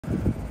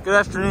Good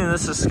afternoon,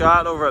 this is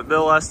Scott over at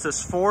Bill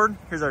Estes Ford.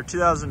 Here's our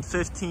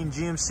 2015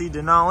 GMC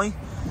Denali.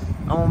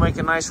 I'm gonna make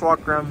a nice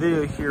walk around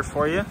video here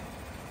for you.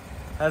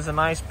 Has a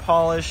nice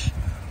polish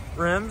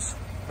rims,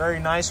 very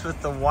nice with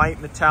the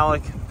white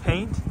metallic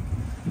paint.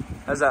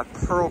 Has that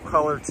pearl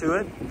color to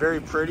it,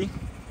 very pretty.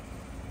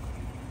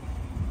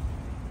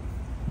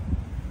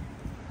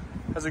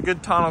 Has a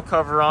good tonneau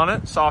cover on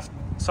it, soft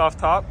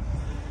top.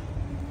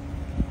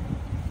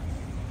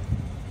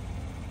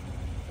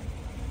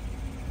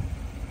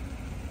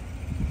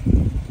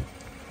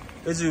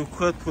 Is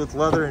equipped with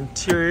leather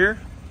interior.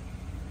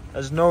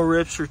 Has no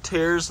rips or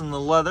tears in the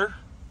leather.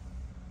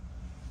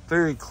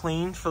 Very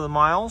clean for the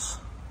miles.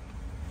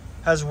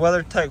 Has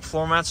WeatherTech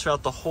floor mats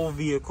throughout the whole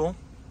vehicle.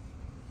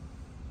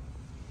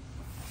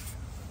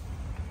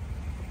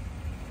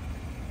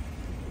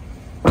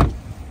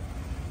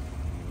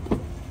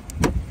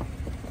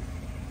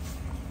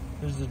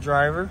 Here's the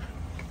driver.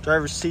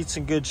 Driver's seat's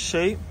in good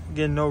shape.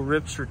 Again, no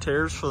rips or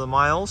tears for the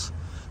miles.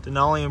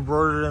 Denali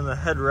embroidered in the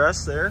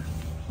headrest there.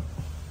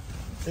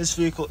 This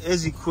vehicle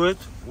is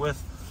equipped with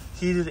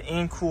heated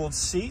and cooled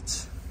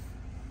seats,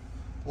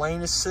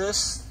 lane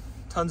assist,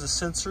 tons of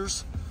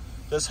sensors,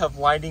 does have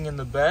lighting in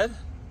the bed.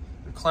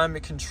 The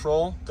climate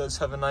control does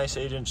have a nice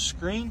 8-inch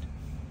screen.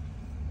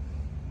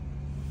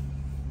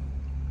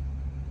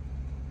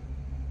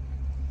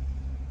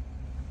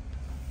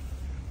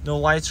 No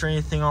lights or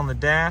anything on the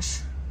dash.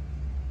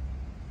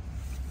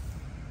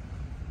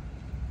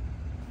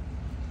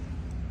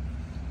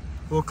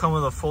 Will come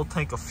with a full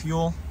tank of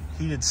fuel,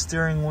 heated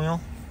steering wheel.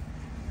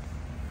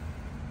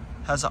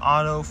 Has an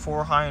auto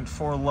 4 high and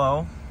 4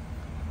 low.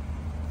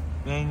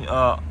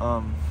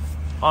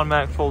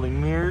 Automatic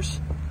folding mirrors,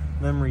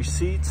 memory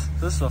seats.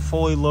 This is a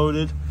fully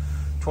loaded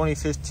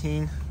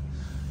 2015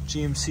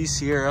 GMC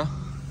Sierra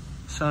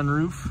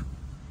sunroof.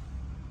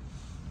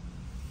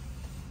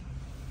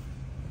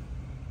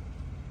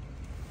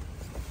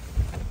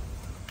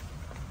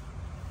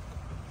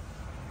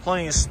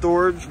 Plenty of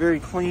storage,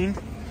 very clean.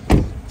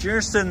 If you're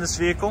interested in this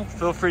vehicle,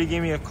 feel free to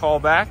give me a call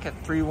back at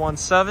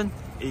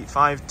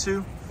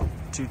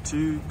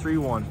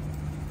 317-852-2231.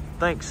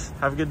 Thanks.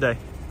 Have a good day.